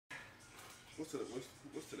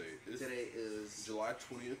What's today? Today is July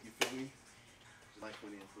 20th. You feel me? July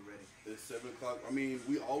 20th. We're ready. It's 7 o'clock. I mean,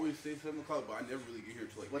 we always say 7 o'clock, but I never really get here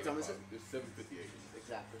until like. What time is it? It's 7:58.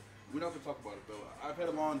 Exactly. We're not gonna talk about it though. I've had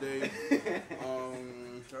a long day.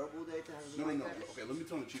 Terrible day to have. No. Okay, let me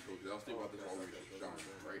tell the cheat code because I was thinking about this while we were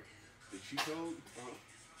showering. Right. The cheat code.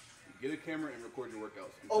 Get a camera and record your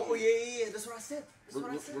workouts. Oh yeah. That's what I said.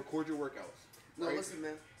 Record your workouts. No, right? listen,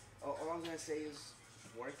 man. All I'm gonna say is,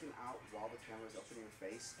 working out while the camera's up in your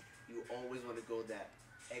face, you always want to go that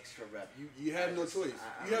extra rep. You have no choice.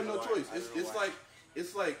 You have no choice.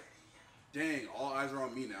 It's like, dang, all eyes are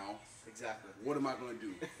on me now. Exactly. What am I gonna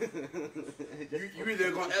do? you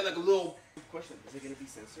either gonna add like a little. Question: is it gonna be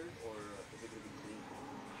censored or is it gonna be clean?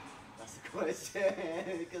 That's the question.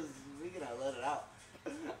 Because we gotta let it out.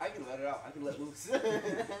 I can let it out. I can let loose.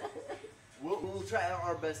 We'll try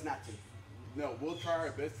our best not to. No, we'll try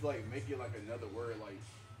our best to like make it like another word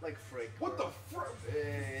like frick. What the frick?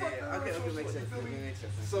 Yeah. Okay, makes sense.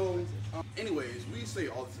 So, anyways, we say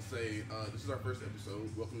all this to say this is our first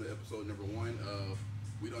episode. Welcome to episode number 1 of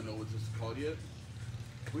We Don't Know What This is Called Yet.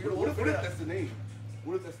 What if that's the name?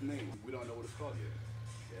 What if that's the name? We don't know what it's called yet.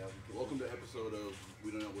 Yeah. Welcome to episode of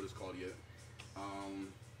We Don't Know What It's Called Yet.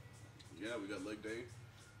 Yeah, we got leg day,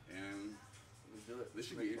 and let's do it. This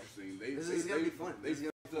should be interesting. This is gonna be fun. They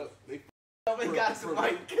providing us for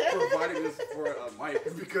a mic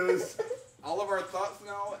because all of our thoughts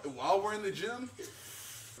now, while we're in the gym,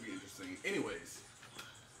 it'll be interesting. Anyways.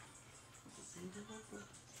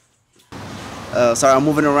 Sorry, I'm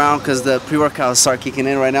moving around because the pre-workouts start kicking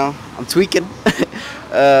in right now. I'm tweaking.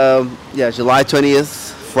 Yeah, July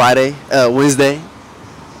 20th, Friday, Wednesday.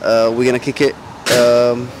 We're gonna kick it.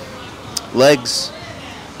 Legs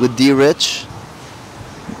with D Rich.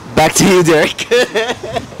 Back to you, Derek.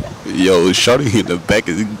 Yo, shawty in the back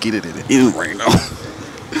is getting it in right now.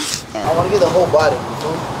 I want to get the whole body.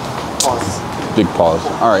 Pause. Big pause.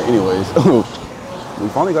 All right. Anyways, we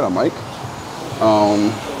finally got a mic.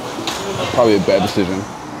 Probably a bad decision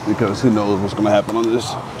because who knows what's gonna happen on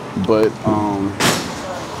this. But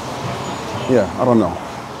yeah, I don't know.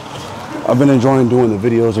 I've been enjoying doing the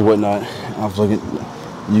videos and whatnot. I was looking,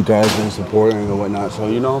 you guys been supporting and whatnot. So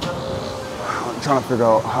I'm trying to figure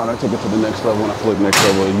out how to take it to the next level. When I feel like next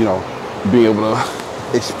level, being able to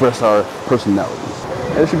express our personalities.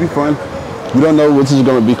 And it should be fun. We don't know what this is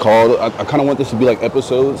going to be called. I kind of want this to be like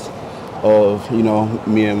episodes of,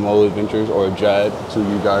 me and Mo adventures, or a jab to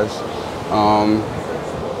you guys.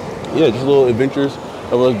 Yeah, just little adventures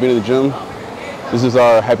of us being in the gym. This is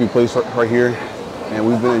our happy place right here. And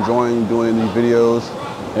we've been enjoying doing these videos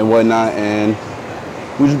and whatnot. And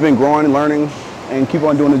we've just been growing and learning and keep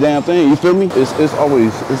on doing the damn thing. You feel me? It's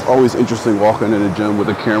always interesting walking in the gym with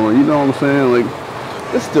a camera. You know what I'm saying? Like,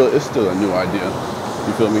 it's still a new idea.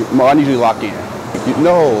 You feel me? Mo, I need you to lock in.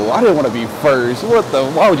 No, I didn't want to be first.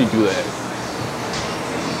 Why would you do that?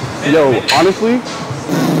 Yo, honestly,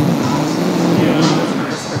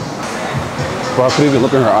 bro, I couldn't even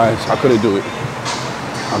look in her eyes. I couldn't do it.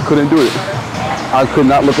 I could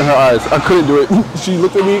not look in her eyes. I couldn't do it. She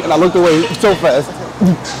looked at me and I looked away so fast.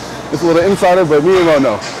 It's a little insider, but we ain't gonna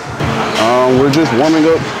know. We're just warming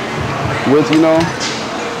up with,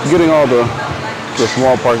 getting all the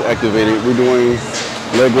small parts activated. We're doing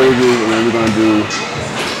leg raises and then we're gonna do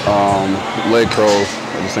leg curls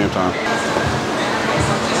at the same time.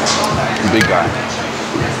 Big guy.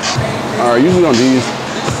 All right, usually on these,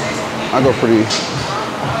 I go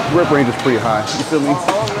rep range is pretty high. You feel me?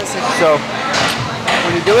 So,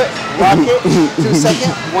 when you do it, lock it, 2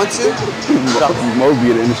 seconds, 1, 2. Mo's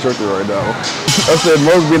being an instructor right now. I said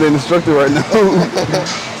Mo's being an instructor right now.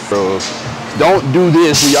 Bro, don't do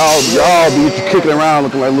this. Y'all be kicking around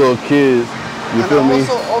looking like little kids. You feel me?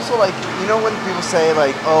 Also, like, when people say,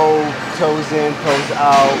 like, oh, toes in, toes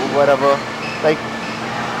out, whatever. Like,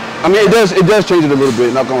 I mean, it does change it a little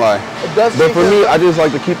bit, not gonna lie. It does. But for me, I just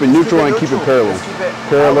like to keep it neutral and keep it parallel.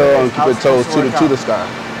 Parallel and keep it toes to the sky.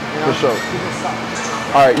 For sure.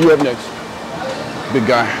 All right, you up next. Big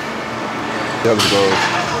guy. The other goes.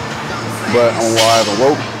 But on while I have a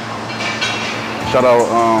rope. Shout out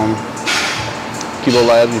Kilo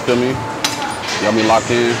Labs, you feel me? Got me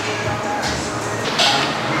locked in.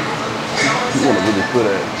 You wanna really put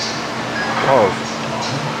that. Pause.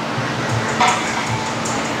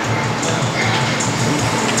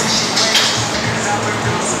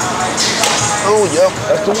 Oh, yep,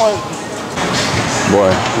 that's the one.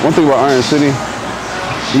 Boy, one thing about Iron City,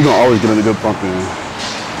 you gonna always get in a good pump in.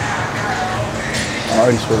 I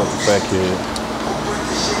already sweat up the fat kid.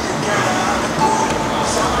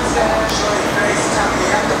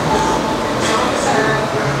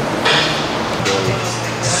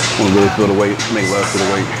 want to really feel the weight, make love to the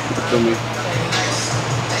weight. You feel me?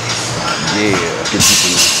 Yeah, get deep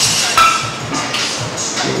in there.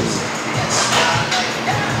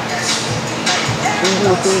 You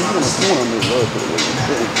want to make love to the weight.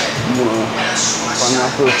 You want to find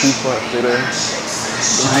out for a sweet spot, stay there.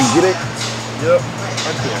 And get it? Yep,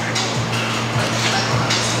 right there.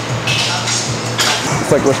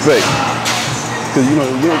 It's like respect. Because you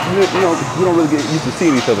don't really get used to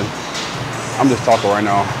seeing each other. I'm just talking right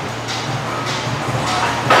now.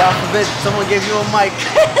 God forbid someone gave you a mic.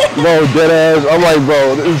 Bro, dead ass. I'm like,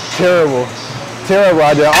 bro, this is terrible. Terrible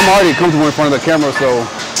idea. I'm already comfortable in front of the camera, so.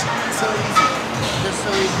 So easy. Just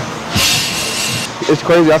so easy. It's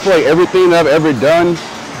crazy. I feel like everything that I've ever done,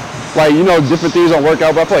 like, you know, different things don't work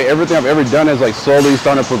out, but I feel like everything I've ever done is like slowly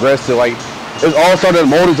starting to progress to like, it's all started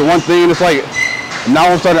molded to one thing. And it's like, now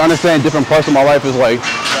I'm starting to understand different parts of my life is like,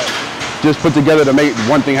 just put together to make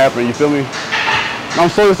one thing happen. You feel me? And I'm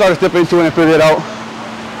slowly starting to step into it and figure it out.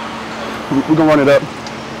 We're gonna run it up.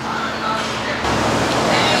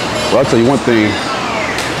 Well, I'll tell you one thing.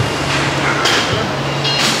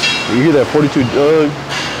 You hear that 42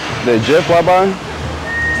 that jet fly by?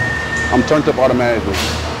 I'm turned up automatically.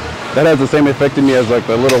 That has the same effect to me as like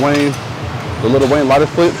the Lil Wayne lighter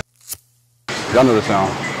flip. Y'all know the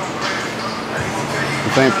sound.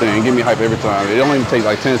 The same thing. Give me hype every time. It only takes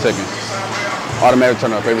like 10 seconds. Automatic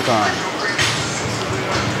turn up every time.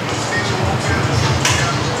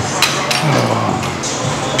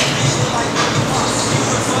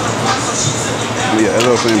 Yeah, as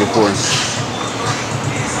I was saying before,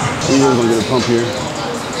 we really gonna get a pump here.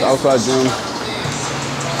 The outside gym,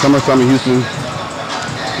 summertime in Houston.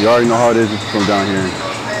 You already know how it is from down here.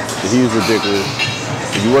 The heat is ridiculous.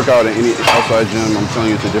 If you work out at any outside gym, I'm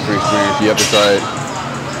telling you it's a different experience. You have to try it.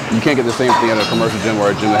 You can't get the same thing at a commercial gym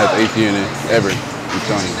or a gym that has AC in it, ever. I'm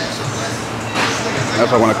telling you.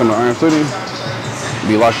 That's why when I come to Iron City,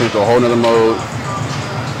 be locked into a whole nother mode.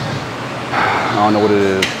 I don't know what it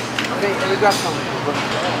is.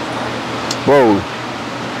 Bro,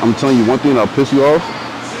 I'm telling you one thing that'll piss you off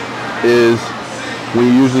is when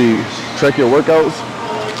you usually track your workouts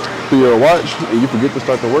through your watch and you forget to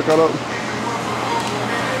start the workout up.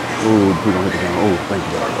 Ooh, we gonna hit the camera. Oh, thank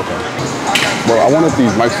you, God. Okay. Bro, I wonder if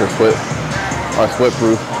these mics are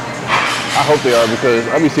sweat-proof. I hope they are because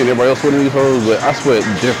I be seeing everybody else sweating these hoes, but I sweat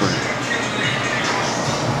different.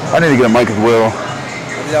 I need to get a mic as well.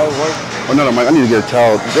 Maybe that would work. Oh, no, mic. I need to get a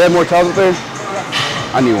towel. Do they have more towels up there?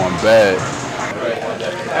 I need one bad.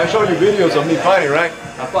 I showed you videos of me fighting, right?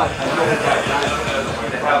 I swear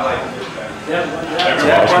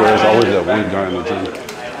there's always that one guy in the gym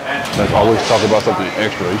that's always talking about something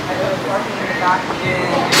extra.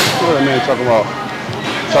 What that man talking about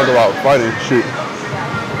fighting? Shoot.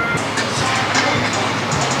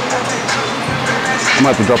 I'm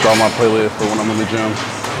gonna have to drop out my playlist for when I'm in the gym.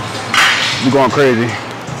 I'm going crazy.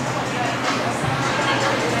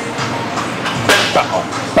 Bow,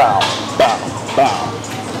 bow, bow, bow.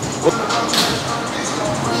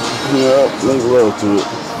 Yeah, make love to it.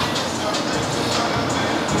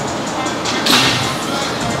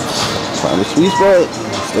 Find a sweet spot.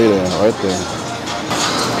 Stay there, right there.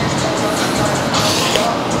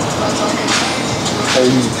 Hey,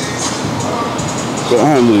 but I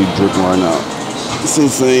am really dripping right now. It's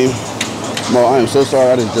insane. Bro, I am so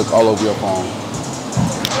sorry I just dripped all over your phone.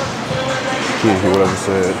 Can't hear what I just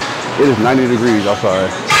said. It is 90 degrees outside,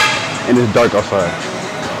 and it's dark outside.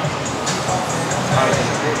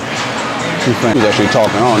 He was actually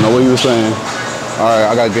talking. I don't know what he was saying. All right,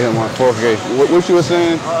 I gotta get him on 4K. What you were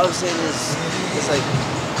saying? All I was saying is, it's like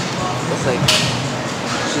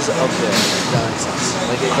she's up there. If that makes sense.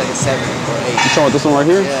 Like it's like a 7 or 8. You talking about this one right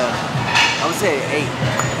here? Yeah, I would say 8.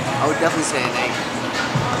 I would definitely say an 8.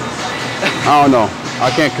 I don't know. I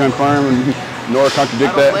can't confirm nor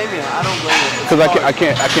contradict that. I don't blame you. I don't blame you. Because I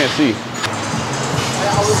can't see.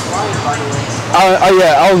 I was blind, by the way.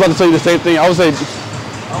 Yeah, I was about to say the same thing. I was say, I was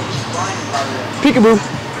blind, by the way. peekaboo.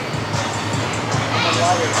 I'm a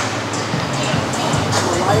liar.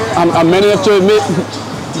 I'm man enough to admit.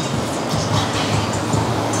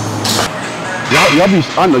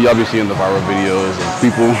 I know y'all be seeing the viral videos of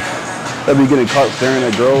people that be getting caught staring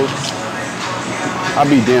at girls. I'd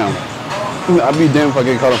be damned if I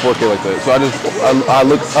get caught on 4K like that. So I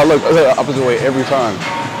look the opposite way every time.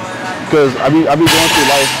 Because I be going through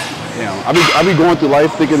life. Damn, I be going through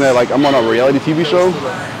life thinking that like I'm on a reality TV show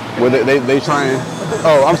where they try and.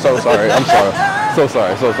 Oh, I'm so sorry. I'm sorry. So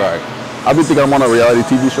sorry. I be thinking I'm on a reality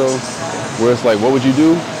TV show where it's like, what would you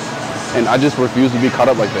do? And I just refuse to be caught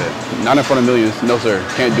up like that. Not in front of millions. No, sir.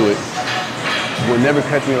 Can't do it. Will never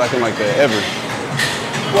catch me like I'm like that, ever.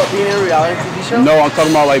 What, being in a reality TV show? No, I'm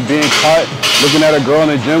talking about like being caught looking at a girl in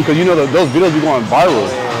the gym, because you know those videos be going viral.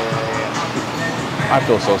 I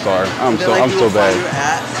feel so sorry. I'm so bad.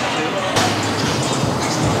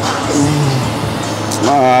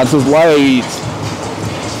 Nah, it's just lights.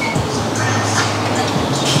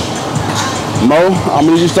 Mo, I'm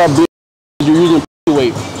gonna just stop being you're using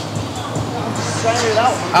weight.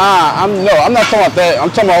 I'm not talking about that. I'm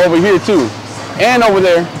talking about over here too. And over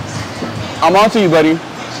there. I'm on to you, buddy.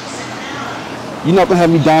 You're not gonna have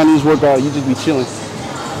me down in this workout, you just be chilling.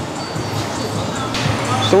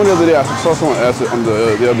 Someone the other day, I saw someone ask it on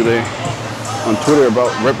the other day on Twitter about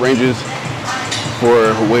rep ranges for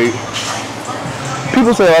weight.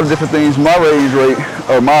 People say a lot of different things. My range rate,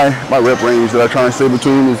 or my rep range that I try and stay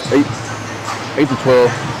between is 8 to 12.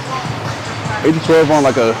 8 to 12 on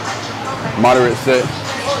like a moderate set.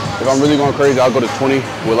 If I'm really going crazy, I'll go to 20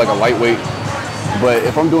 with like a lightweight. But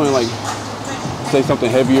if I'm doing like, say something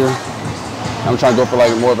heavier, I'm trying to go for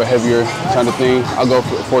like more of a heavier kind of thing, I'll go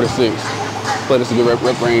for 4 to 6. But it's a good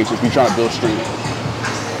rep range if you're trying to build strength.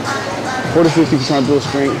 4 to 6 if you're trying to build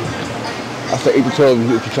strength. I say 8 to 12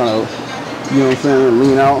 if you're trying to, you know what I'm saying,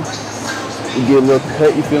 lean out, you get a little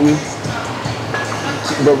cut, you feel me?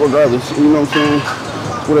 But regardless, you know what I'm saying,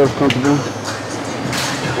 whatever's comfortable,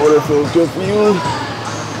 whatever feels good for you.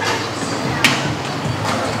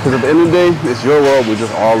 Because at the end of the day, it's your world, we're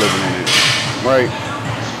just all living in it, right?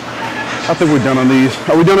 I think we're done on these.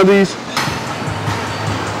 Are we done on these?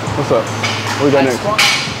 What's up? What we got next?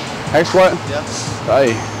 Hack squat? Yeah.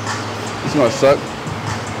 Hey, it's gonna suck.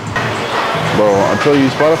 Bro, I tell you,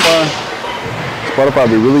 Spotify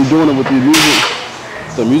be really doing it with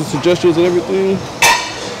the music suggestions and everything.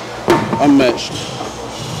 Unmatched.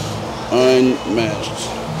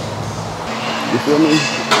 You feel me?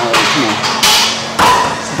 Alright, come on.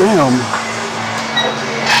 Damn.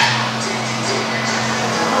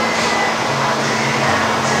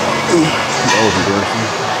 That was embarrassing.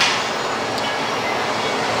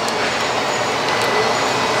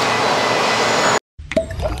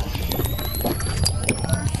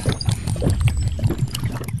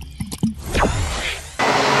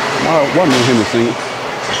 Why man him to sing?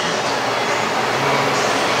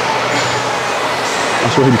 I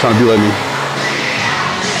swear he be trying to be like me.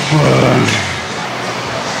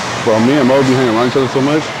 Bro, me and Mo be hanging around each other so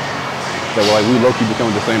much that we low-key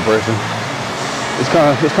becoming the same person. It's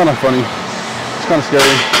kind of funny. It's kind of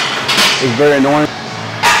scary. It's very annoying.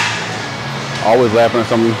 Always laughing at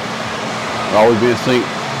something. Always being sync.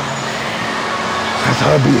 That's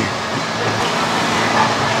how it be.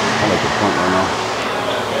 I like the front right now.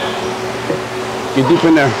 Get deep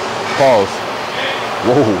in there. Pause.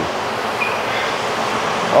 Whoa.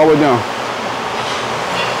 All the way down.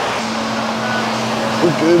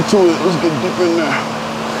 Let's get into it. Let's get deep in there.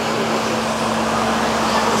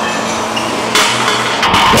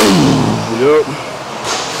 Yup.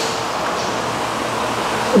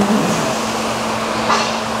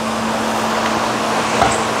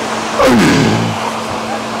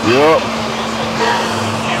 Yup.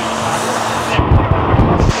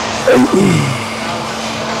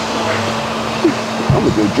 I'm a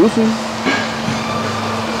good juicy.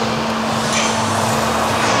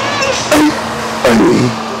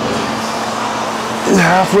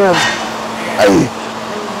 Half rep.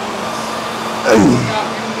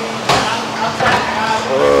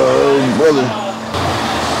 Brother.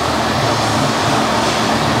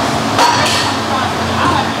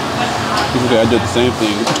 People say I did the same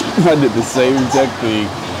thing. I did the same exact thing.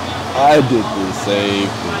 I did the same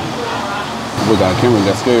thing. We got a camera and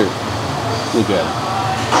got scared. Look at him.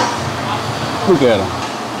 Look at him.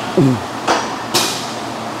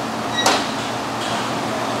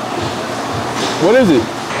 What is it?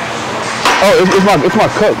 Oh, it's my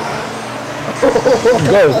cup.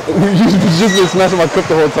 Guys, you've just been smashing my cup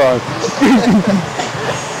the whole time.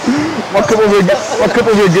 my cup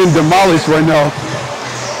over here getting demolished right now.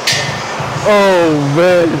 Oh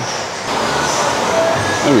man.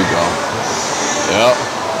 There we go. Yep.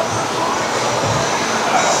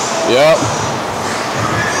 Yep.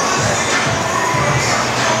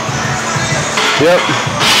 Yep.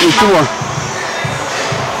 Here's 2 more.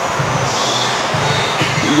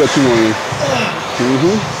 You got 2 more in.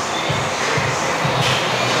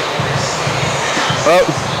 Up.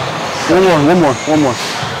 One more.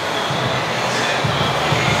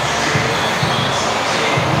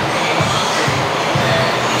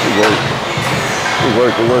 It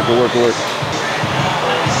work.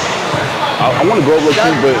 I want to go over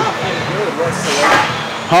too, but...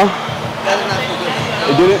 Huh?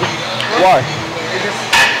 It didn't? Why?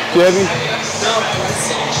 Too heavy?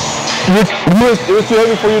 It was too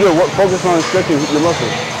heavy for you to focus on stretching your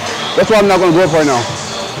muscles. That's why I'm not gonna go up right now.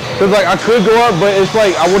 Cause like I could go up, but it's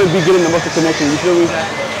like I wouldn't be getting the muscle connection. You feel me?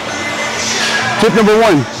 Tip number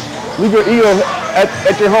 1: leave your ego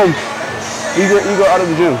at your home. Leave your ego out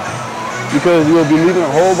of the gym, because you will be leaving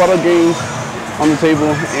a whole lot of gains on the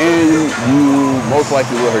table, and you most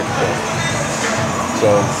likely will hurt yourself.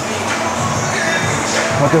 So,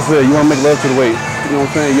 like I said, you want to make love to the weight. You know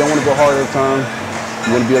what I'm saying? You don't want to go hard all the time.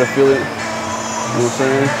 You want to be able to feel it. You know what I'm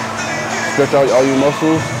saying? Stretch out all your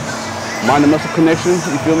muscles. Mind the muscle connection.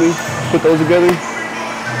 You feel me? Put those together.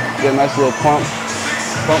 Get a nice little pump.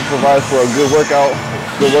 Pump provides for a good workout.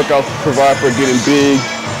 Good workouts provide for getting big,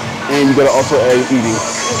 and you gotta also add eating.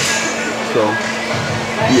 So,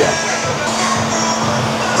 yeah.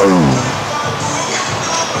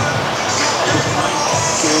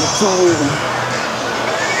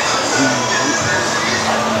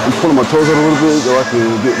 I'm pulling my toes out a little bit so I can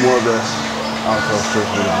get more of the outside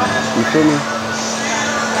stretch. You feel me?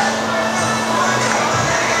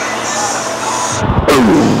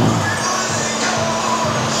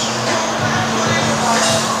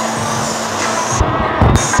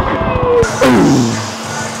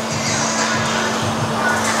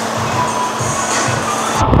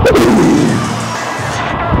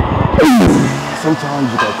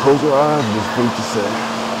 Sometimes you gotta close your eyes and just think to say.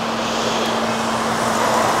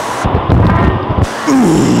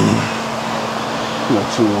 Not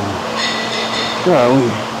too long. Golly.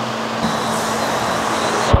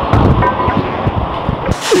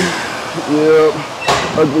 Yep.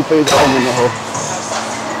 Ugly face all in the hole.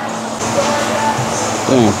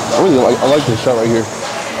 Damn, I like this shot right here.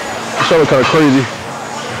 This shot was kind of crazy.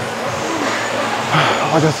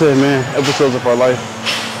 Like I said, man, episodes of our life.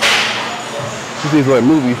 This is like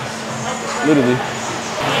movies, literally.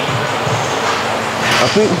 I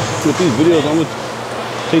think with these videos, I'm gonna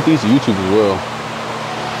take these to YouTube as well.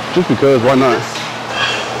 Just because, why not?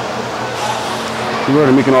 We're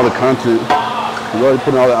already making all the content. We're already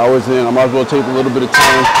putting all the hours in. I might as well take a little bit of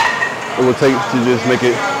time it will take to just make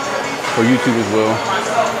it for YouTube as well.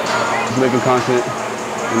 Just making content,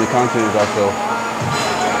 and the content is ourselves.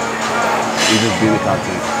 We just being the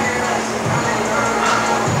content.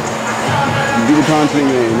 You do the content,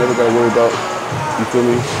 you never gotta worry about, you feel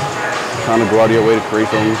me, trying to go out of your way to create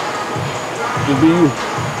something. Just be you.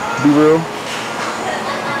 Be real.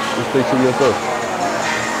 Just stay true to yourself.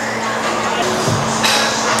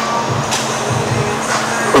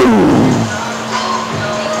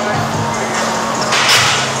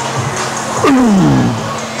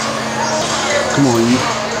 Come on, you.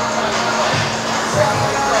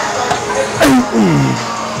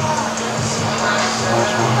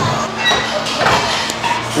 Last one.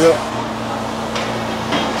 Yep.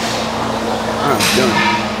 I'm done.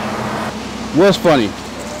 What's funny?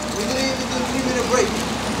 We didn't even do a 3-minute break.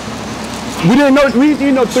 We didn't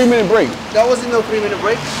need no 3-minute break. That wasn't no 3-minute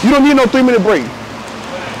break. You don't need no 3-minute break.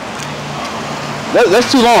 That's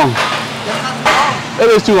too long. That's not too long. That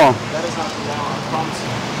is too long. That is not too long, I promise you.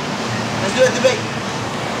 Let's do a debate.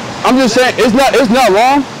 I'm just saying, it's not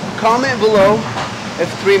long. Comment below if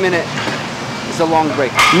 3-minute is a long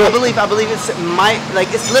break. No. I believe it's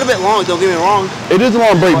it's a little bit long, don't get me wrong. It is a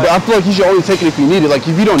long break, but I feel like you should only take it if you need it. Like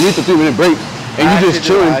if you don't need the 3-minute break and you just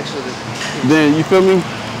chilling, then you feel me?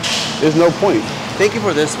 There's no point. Thank you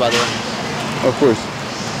for this, by the way. Of course.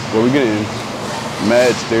 Well, we're getting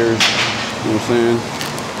mad stares. You know what I'm saying?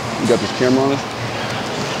 We got this camera on us.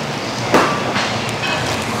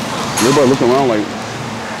 Everybody looking around like,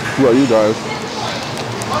 who are you guys?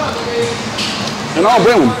 And I don't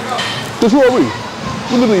blame them. Because who are we?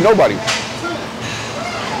 We're literally nobody.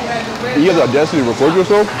 You have the audacity to record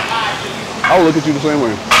yourself? I will look at you the same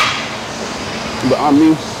way. But I'm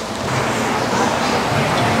me.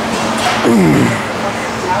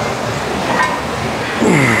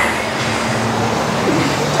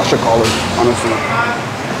 I should call her, honestly.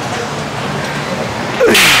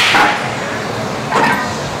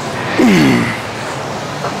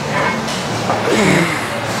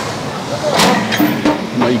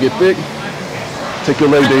 Now you get thick, take your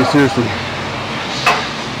leg day seriously.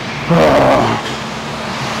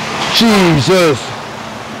 Jesus.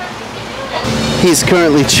 He's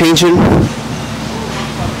currently changing.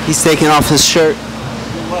 He's taking off his shirt.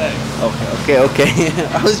 Okay.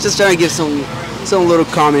 I was just trying to give some little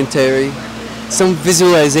commentary, some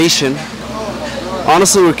visualization.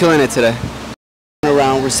 Honestly, we're killing it today.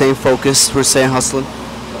 Around, we're staying focused, we're staying hustling.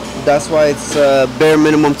 That's why it's bare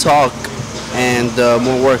minimum talk and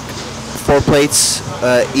more work. 4 plates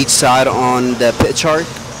each side on the pit chart.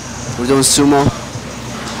 We're doing sumo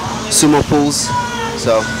pulls.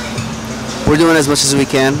 So we're doing as much as we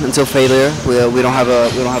can until failure. We don't have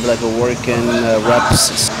like a work and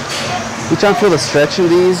reps. We try to feel the stretch in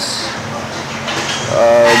these.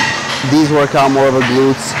 These work out more of a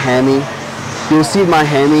glutes, hammy. You'll see my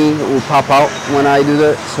hammy will pop out when I do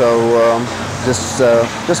that. So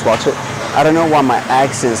just watch it. I don't know why my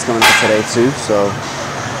accent's coming out today too. So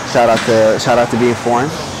shout out to being foreign.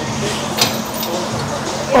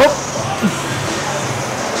 Oh.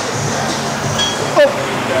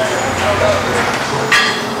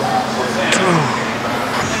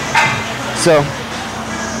 So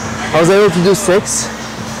I was able to do 6.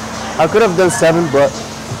 I could have done 7, but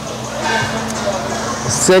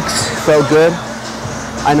 6 felt good.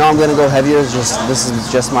 I know I'm gonna go heavier. This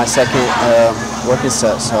is just my second working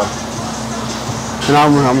set, so and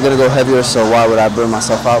I'm gonna go heavier. So why would I burn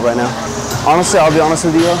myself out right now? Honestly, I'll be honest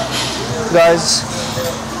with you guys,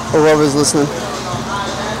 or whoever's listening.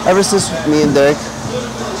 Ever since me and Derek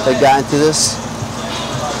got into this,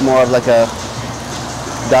 more of like a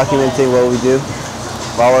documenting what we do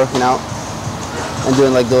while working out and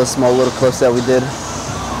doing like those small little clips that we did.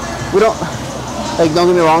 We don't, like, don't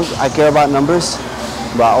get me wrong, I care about numbers,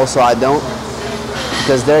 but also I don't,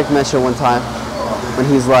 because Derek mentioned one time when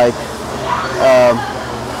he's like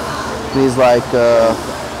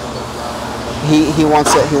he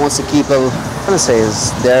wants to keep a, I'm gonna say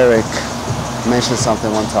is Derek mentioned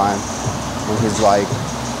something one time when he's like,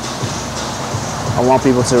 I want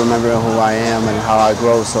people to remember who I am and how I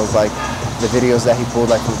grow. So it's like the videos that he pulled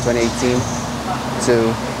like from 2018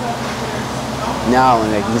 to now,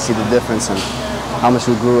 and like you can see the difference and how much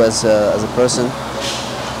we grew as a person,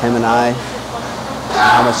 him and I,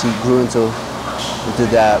 how much he grew into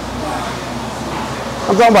that.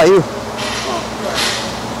 I'm talking about you,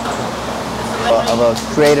 of a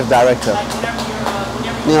creative director.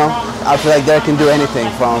 You know, I feel like Derek can do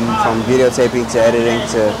anything from videotaping to editing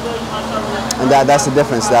to. And that's the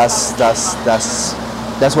difference. That's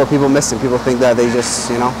what people miss. And people think that they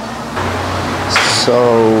just, you know.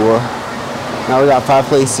 So now we got 5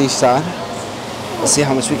 plates each side. Let's see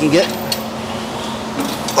how much we can get.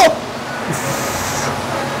 Oh.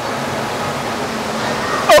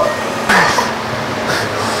 Oh.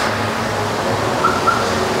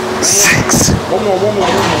 6. One more.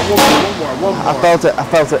 I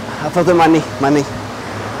felt it in my knee. My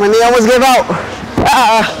knee almost gave out.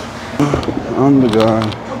 Ah. I'm the guy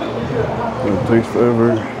that takes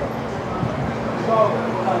forever.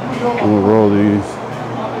 I'm gonna roll these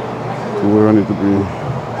to where I need to be.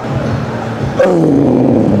 Oh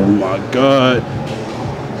my God.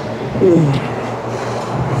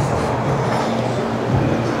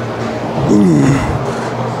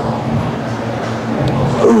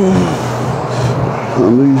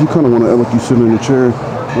 You kind of want to act like you sitting in a chair,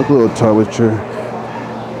 like a little toilet chair.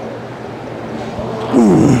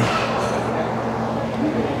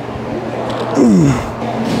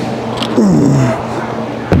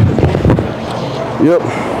 Yep.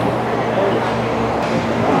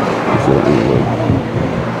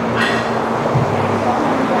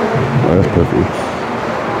 Oh, that's perfect.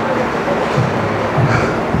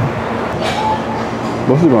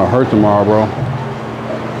 This is gonna hurt tomorrow, bro.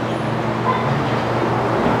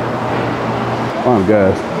 I'm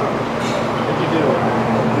gassed.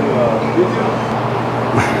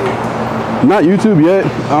 Not YouTube yet.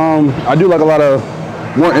 I do like a lot of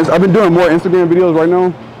more. I've been doing more Instagram videos right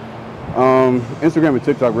now. Instagram and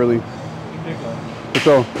TikTok, really.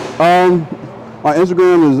 So, my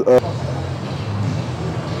Instagram is.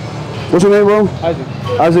 What's your name, bro? Isaac.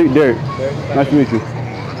 Isaac Derek. Nice to meet you.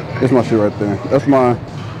 That's my shit right there. That's my.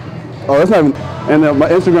 Oh, that's not even. And my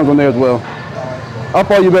Instagram's on there as well. I'll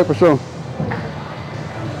follow you back for sure.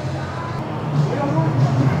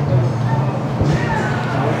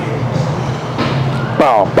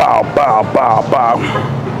 Bow, bow, bow, bow, bow.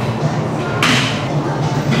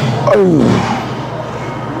 Oh.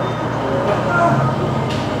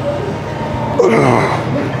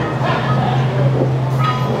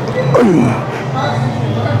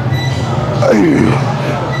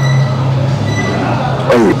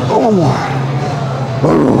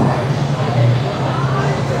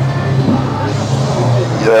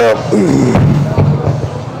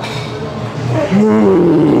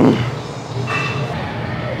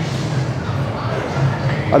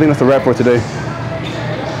 I think that's a wrap for today.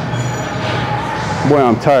 Boy,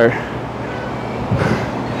 I'm tired.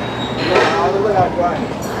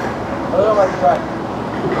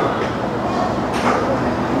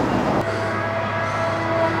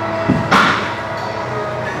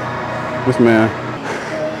 This man,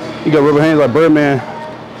 he got rubber hands like Birdman.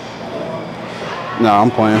 Nah,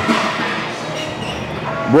 I'm playing.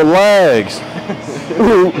 Relax.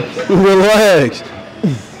 Relax.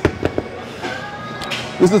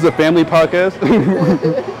 This is a family podcast.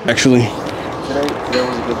 Actually, Today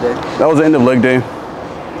was a good day. that was the end of leg day.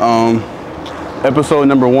 Episode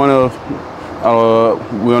number 1 of,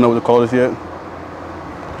 we don't know what to call this yet.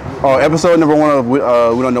 Oh, episode number 1 of, we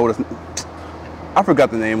don't know what it's, I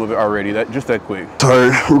forgot the name of it already, just that quick.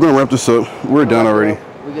 Tired, we're gonna wrap this up. We're done already.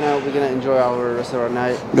 We're gonna enjoy our rest of our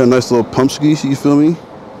night. Got a nice little pump skis, you feel me?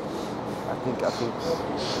 I think.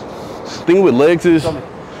 The thing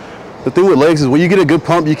with legs is when you get a good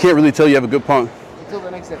pump, you can't really tell you have a good pump. Until the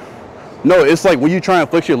next day. No, it's like when you try and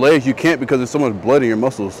flex your legs, you can't because there's so much blood in your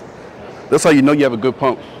muscles. That's how you know you have a good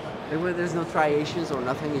pump. There's no striations or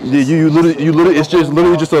nothing. It's Yeah, you literally, it's just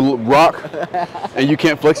literally just a rock, and you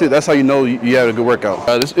can't flex it. That's how you know you had a good workout.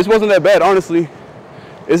 This wasn't that bad, honestly.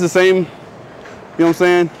 It's the same, you know what I'm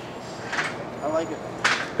saying? I like it.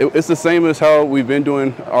 It's the same as how we've been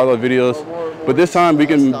doing all our videos, but this time we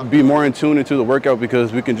can be more in tune into the workout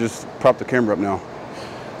because we can just prop the camera up now.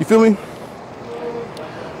 You feel me?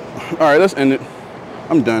 All right, let's end it.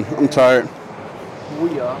 I'm done. I'm tired.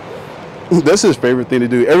 We are. That's his favorite thing to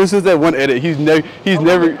do. Ever since that one edit, he's never.